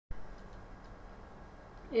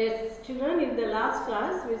Yes, children, in the last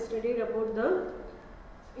class we studied about the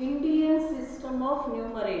Indian system of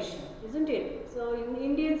numeration, isn't it? So, in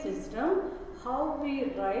Indian system, how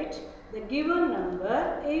we write the given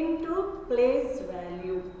number into place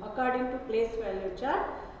value. According to place value chart,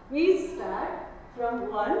 we start from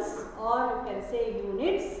ones, or you can say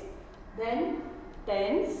units, then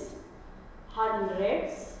tens,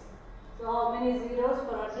 hundreds. So, how many zeros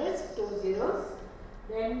for hundreds? 2 zeros.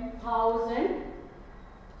 Then thousand.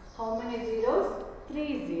 How many zeros?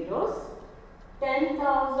 3 zeros.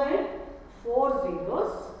 10,000, 4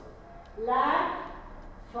 zeros. Lakh,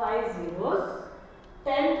 5 zeros.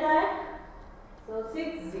 10 lakh, so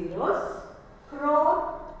 6 zeros. Crore,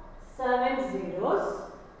 7 zeros.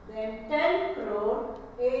 Then 10 crore,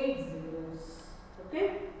 8 zeros. Okay.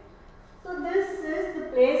 So this is the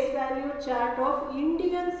place value chart of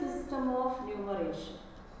Indian system of numeration.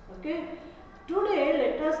 Okay. Today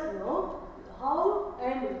let us know how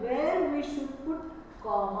and where we should put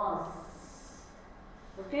commas.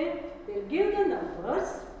 Okay, they will give the numbers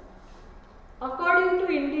according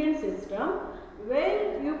to Indian system.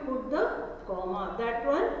 Where you put the comma, that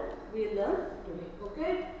one we learn today.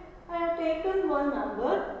 Okay, I have taken one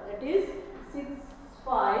number, that is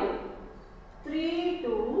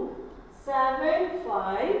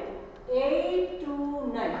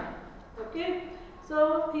 6532758229. Okay,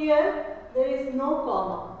 so here there is no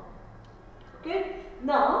comma. Okay,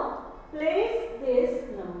 now place this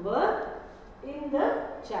number in the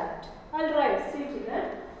chart. I'll write. See children,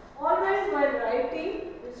 always while writing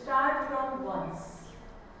we start from ones.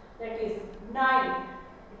 That is 9.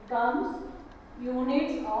 It comes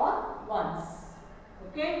units or ones.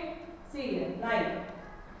 Okay, see here 9.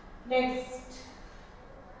 Next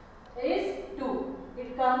is 2.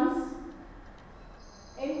 It comes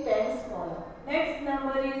in tens column. Next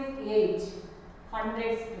number is 8.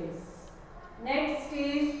 Hundreds place. Next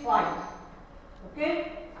is 5. Okay.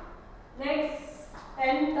 Next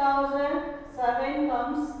 10,000. 7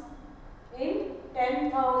 comes in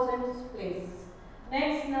 10,000 place.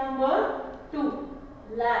 Next number 2.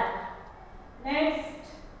 Lakh.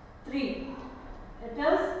 Next 3. It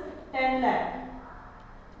is 10 lakh.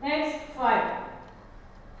 Next 5.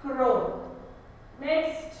 Crore.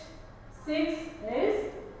 Next 6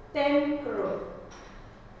 is 10 crore.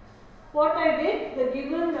 What I did, the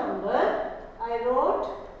given number I wrote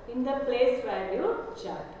in the place value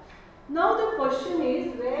chart. Now the question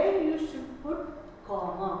is where you should put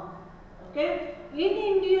comma. Okay, in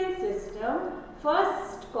Indian system,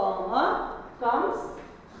 first comma comes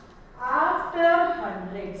after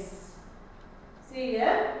hundreds. See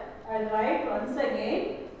here, I'll write once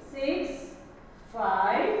again 6,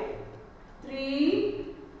 5, 3,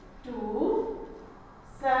 2,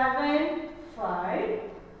 7, 5,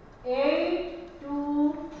 8,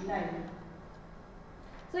 2, 9.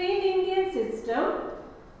 So in Indian system,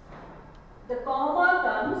 the comma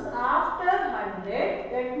comes after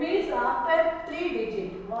 100. That means after 3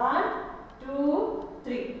 digits. 1, 2,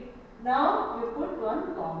 3. Now you put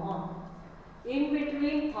one comma. In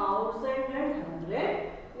between 1000 and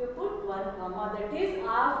 100, you put one comma. That is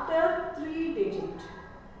after 3 digits.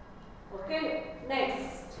 Okay.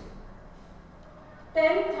 Next.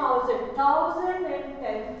 10,000. 1000 and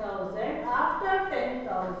 10,000. After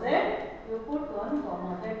 10,000, you put one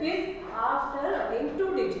comma. That is after again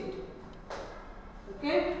 2 digits.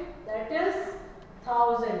 Okay, that is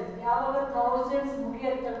thousands. Yavaga thousands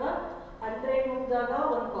mugiyathaga 100 mugdaga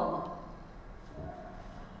one comma.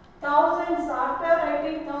 Thousands, after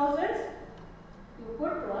writing thousands, you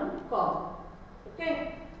put one comma. Okay,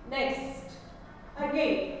 next.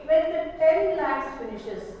 Again, when the 10 lakhs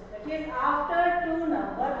finishes, that is after 2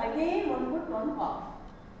 number, again one put one comma.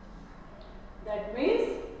 That means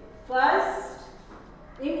first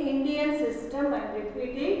in Indian system, I am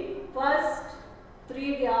repeating, first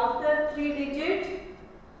after 3 digits,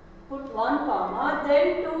 put one comma, then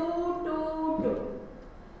 2, 2, 2.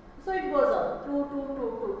 So it goes on 2, 2, 2,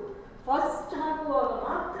 2. First hakuvaga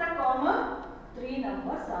matra comma 3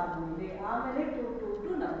 numbers agundide. Amele 2, 2,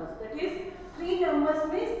 2 numbers. That is 3 numbers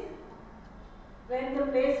means when the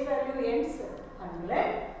place value ends 100,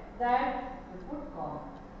 that you put comma.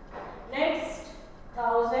 Next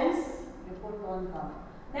thousands, you put one comma.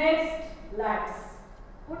 Next lakhs,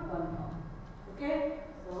 put one comma. Okay,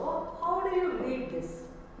 so how do you read this?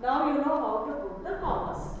 Now you know how to put the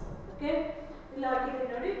commas. Okay, ಇಲ್ಲಿ ಹಾಕಿದ್ರೆ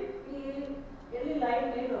ನೋಡಿ, ಇಲ್ಲಿ line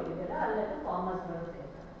ಮೇಲೆ ಹೋಗಿದ್ದೀರಾ, ಅಲ್ಲೆಲ್ಲ commerce ಬರುತ್ತೆ.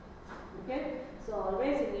 Okay, so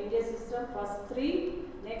always in India system, first 3,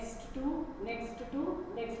 next 2, next 2,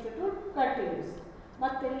 next 2 continues.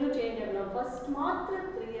 ಮತ್ತೆಲ್ಲೂ change ಆಗಲ್ಲ. First ಮಾತ್ರ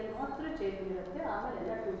 3 ಅಲ್ಲಿ ಮಾತ್ರ ಚೇಂಜ್ ಇರುತ್ತೆ, ಆಮೇಲೆ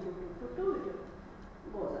ಎಲ್ಲ 2 2 2 2 2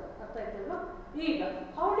 ಗೋಸ್. ಅರ್ಥ ಆಯ್ತಲ್ವಾ?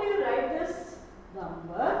 How do you write this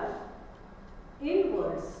number in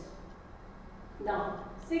words? Now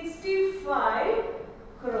 65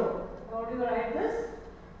 crore. How do you write this?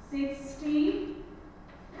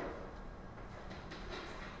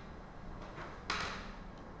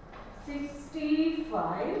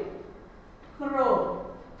 65 crore.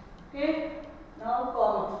 Okay. Now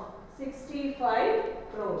comma. 65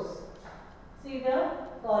 crores. See the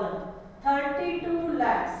column. 32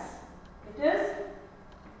 lakhs. It is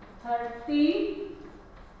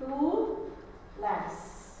 32 lakhs.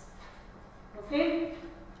 Okay.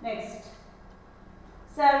 Next.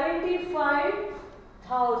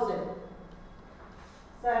 75,000.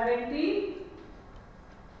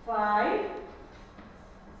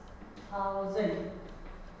 75,000.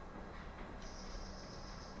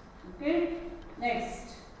 Okay. Next.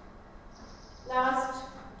 Last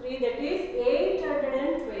 3, that is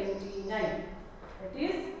 829. That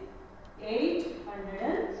is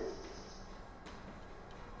 800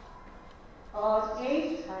 or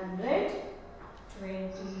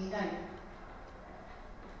 829.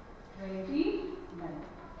 29.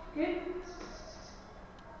 Okay.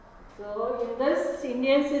 So in this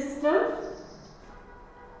Indian system,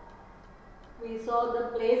 we saw the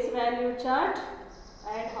place value chart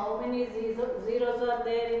and how many zeros are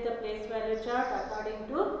there in the place value chart according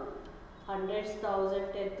to hundreds, thousand,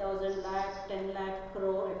 10,000, lakh, 10 lakh,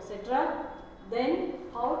 crore, etc. Then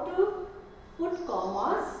how to put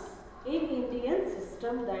commas in Indian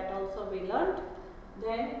system, that also we learnt.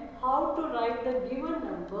 Then how to write the given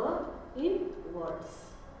number in words.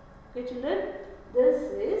 Okay children, this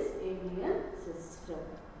is Indian system.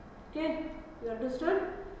 Okay, you understood?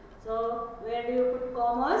 So where do you put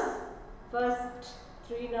commas? First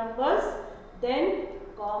 3 numbers, then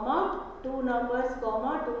comma, 2 numbers,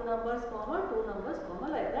 comma, 2 numbers, comma, 2 numbers, comma,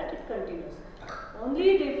 like that it continues.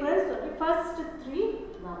 Only difference, only first 3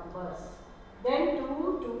 numbers, then 2,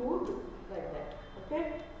 2, 2, like that. Okay.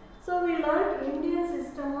 So we learned Indian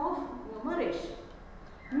system of numeration.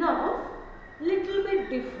 Now little bit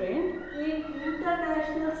different in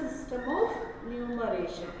international system of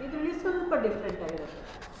numeration. ಇದರಲ್ಲಿ ಸ್ವಲ್ಪ different ಆಗಿರುತ್ತೆ.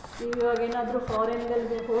 ಇವಾಗ ಏನಾದರೂ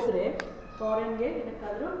ಫಾರಿನ್ಗಳಿಗೆ ಹೋದರೆ, ಫಾರಿನ್ಗೆ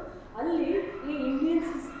ಏನಕ್ಕಾದರೂ ಅಲ್ಲಿ ಈ Indian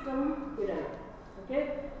system ಇರಲ್ಲ. Okay,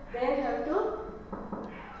 they have to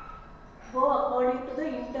go according to the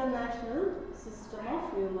international system of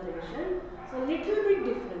numeration. So little bit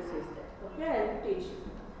difference is there. Okay, I will teach you.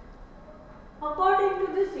 According to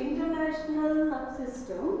this international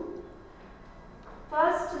system,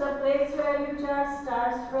 first the place value chart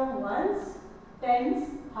starts from ones, tens,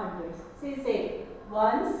 hundreds. See, say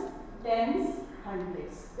ones, tens,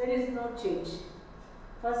 hundreds. There is no change.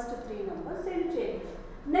 First 3 numbers same change.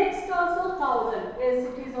 Next also 1000. Yes,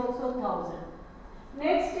 it is also 1000.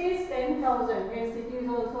 Next is 10,000. Yes, it is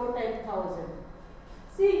also 10,000.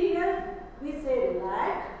 See here, we say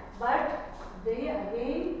lakh, but they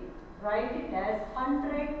again write it as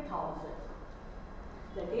 100,000.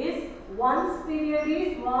 That is, ones period is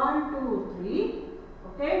 1, 2, 3.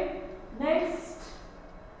 Okay. Next,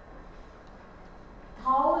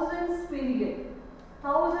 thousands period.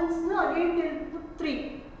 Thousands, no, again they put 3.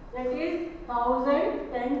 That is 1000,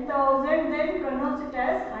 10,000. Then pronounce it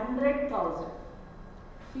as 100,000.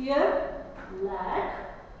 Here lakh,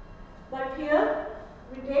 but here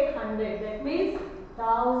we take 100. That means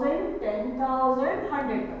 1000, 10,000,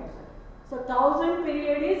 100,000. So 1000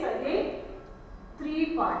 period is again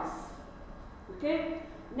 3 parts. Okay.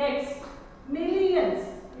 Next, millions.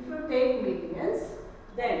 If you take millions,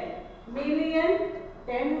 then million,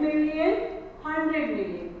 10 million, 100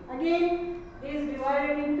 million. Again is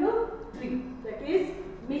divided into 3. That is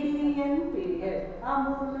million period.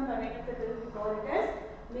 We call it as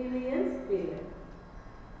millions period.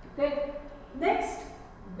 Okay. Next,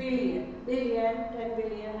 billion. Billion, 10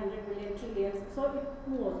 billion, 100 billion, trillions. So it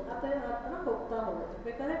moves.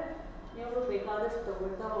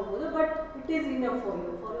 But it is enough for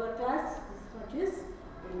you. For your class, this much is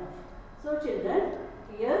enough. So children,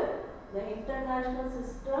 here the international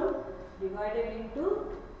system divided into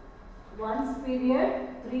ones period,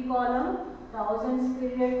 3 column, thousands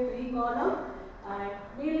period, 3 column, and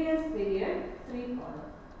millions period, 3 column.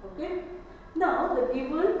 Okay. Now the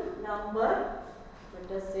given number, let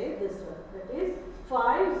us say this one, that is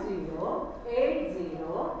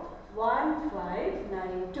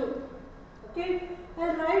 50801592. Okay.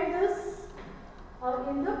 I'll write this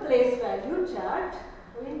in the place value chart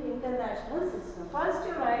in international system. First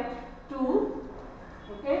you write 2,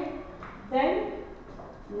 okay, then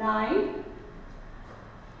 9,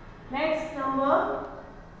 next number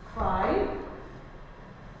 5,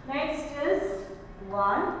 next is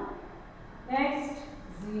 1, next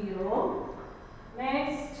 0,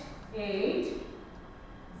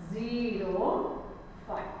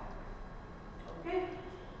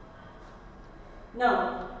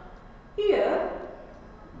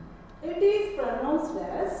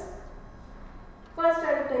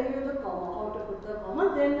 put the comma,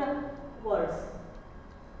 then words.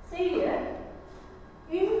 See here,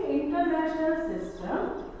 in international system,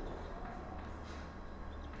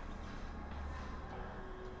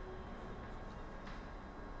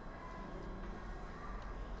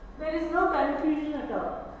 there is no confusion at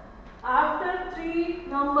all. After 3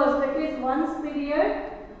 numbers, that is ones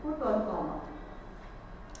period, put one comma.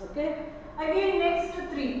 Okay. Again next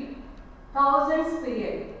 3 thousands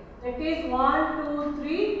period, that is 1, 2,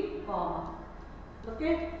 3 comma.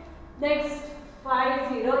 Okay. Next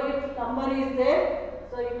 50, if number is there,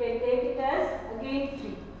 so you can take it as again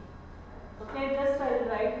 3. Okay. Just I will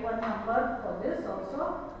write one number for this also.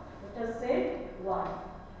 Let us say 1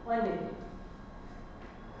 only.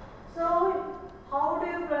 So how do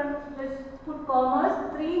you put commas?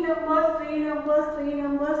 3 numbers, 3 numbers, 3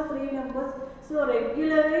 numbers, 3 numbers. So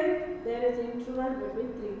regularly there is interval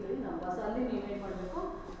between 3 numbers. Alli neeme madbeku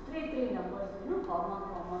 3 numbers comma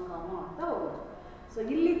comma comma anta hogodu. So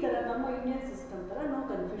illi tara namma Indian system tara no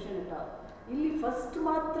confusion at all. Illi first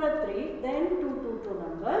matra 3, then 2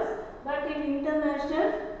 numbers, but in international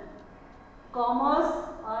commas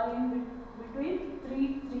are in between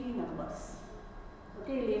 3 numbers.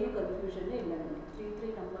 Okay, illi no confusion illa, 3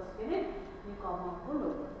 numbers kene ee comma hakkondu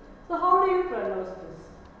hogodu. So how do you pronounce this?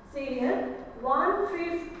 See here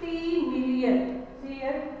 150 million. See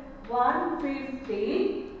here 150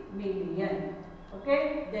 million. Okay,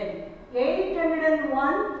 then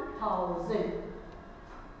 801,000.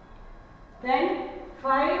 Then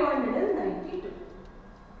 592.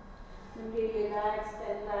 Namge lakhs,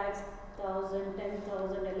 10 lakhs, 1000,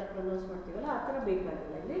 10,000 ella pronounce ಮಾಡ್ತೀವಲ್ಲ ಆ ತರ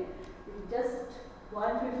ಬೇಕಾಗಿಲ್ಲ. ಇಲ್ಲಿ just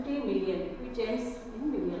 150 million which ends in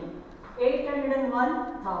million.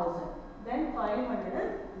 801,000. Then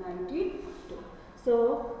 592. So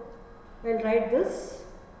I'll write this.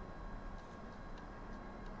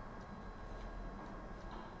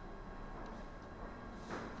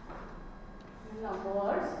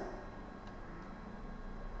 Numbers.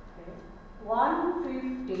 Okay.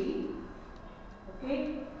 150. Okay.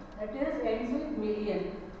 That is ends with million.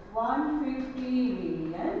 150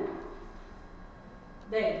 million.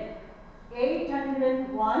 Then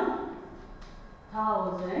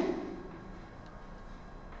 801,000.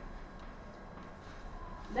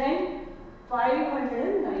 Then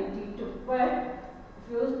 592. But if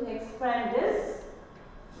you expand this,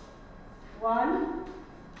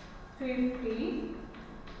 150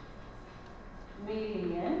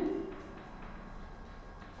 million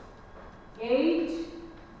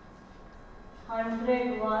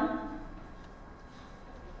 801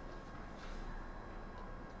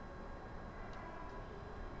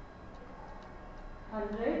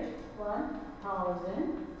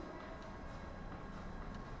 101,000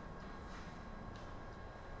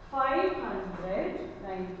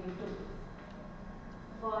 592.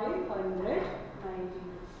 592.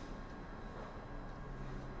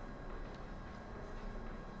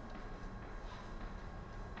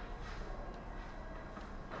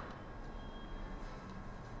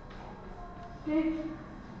 Okay.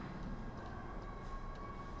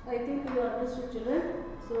 I think you understood, children.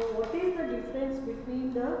 So what is the difference between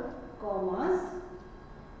the commas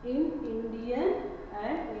in Indian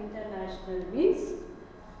and international? Means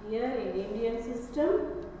here in Indian system,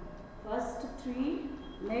 first 3,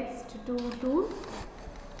 next 2.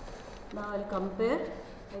 Now I'll compare.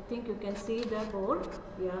 I think you can see the board.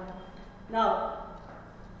 Yeah. Now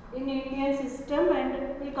in Indian system, and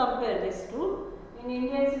we compare these two. In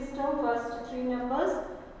Indian system, first 3 numbers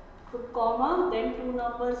put comma, then 2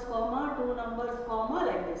 numbers comma, 2 numbers comma,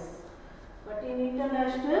 like this. But in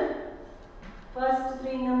international, first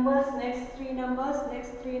 3 numbers, next 3 numbers,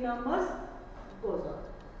 next 3 numbers, goes on.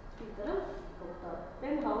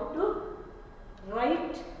 Then how to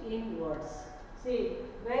write in words? See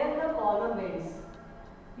where the column ends.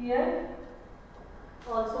 Here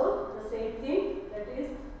also the same thing, that is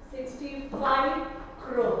 65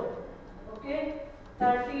 crore. Okay,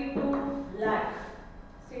 32 lakh.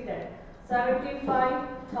 See that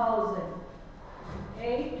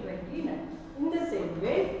 75,829. In the same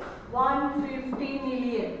way, 150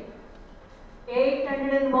 million,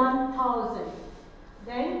 801,000.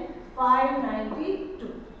 Then 592.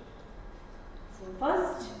 So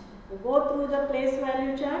first you go through the place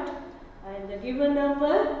value chart, and the given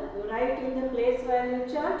number you write in the place value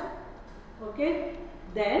chart. Okay,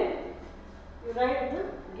 then you write the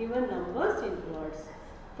given numbers in words.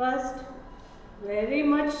 First, very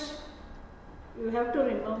much you have to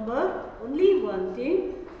remember only one thing: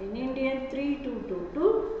 in Indian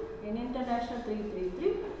 3222, in international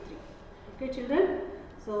 3333. Okay, children.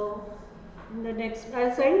 So in the next,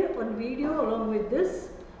 I'll send one video along with this.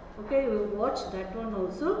 Okay, you will watch that one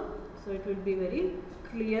also. So it will be very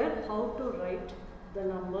clear how to write the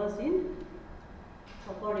numbers in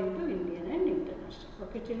according to Indian and international.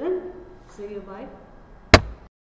 Okay children, see you, bye.